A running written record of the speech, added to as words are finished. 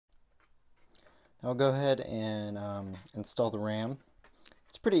I'll go ahead and install the RAM.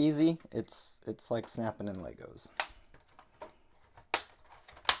 It's pretty easy. It's like snapping in Legos.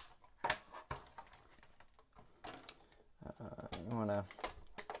 You want to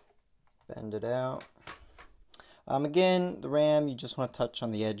bend it out. Again, the RAM, you just want to touch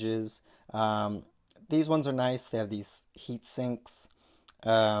on the edges. These ones are nice. They have these heat sinks.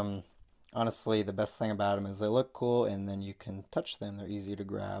 Honestly, the best thing about them is they look cool, and then you can touch them. They're easy to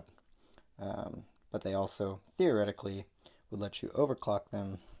grab. But they also, theoretically, would let you overclock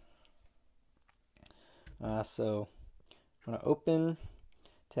them. So I'm going to open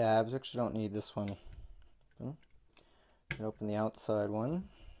tabs. Actually, don't need this one. Open the outside one.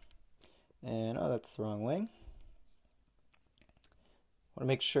 And, oh, that's the wrong way. Want to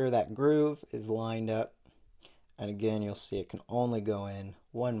make sure that groove is lined up. And again, you'll see it can only go in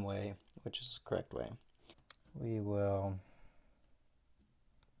one way, which is the correct way. We will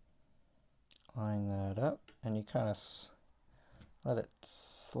line that up, and you kind of let it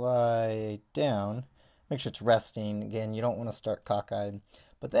slide down. Make sure it's resting. Again, you don't want to start cockeyed.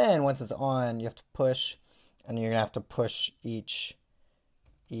 But then once it's on, you have to push, and you're going to have to push each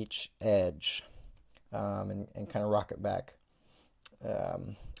edge and kind of rock it back.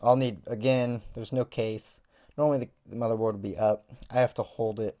 I'll need, again, there's no case. Normally the motherboard would be up. I have to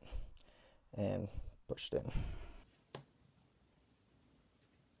hold it and push it in.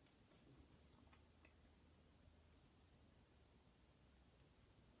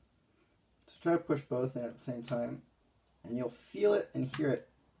 So try to push both in at the same time, and you'll feel it and hear it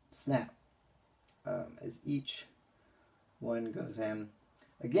snap as each one goes in.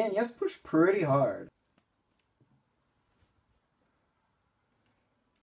 Again, you have to push pretty hard.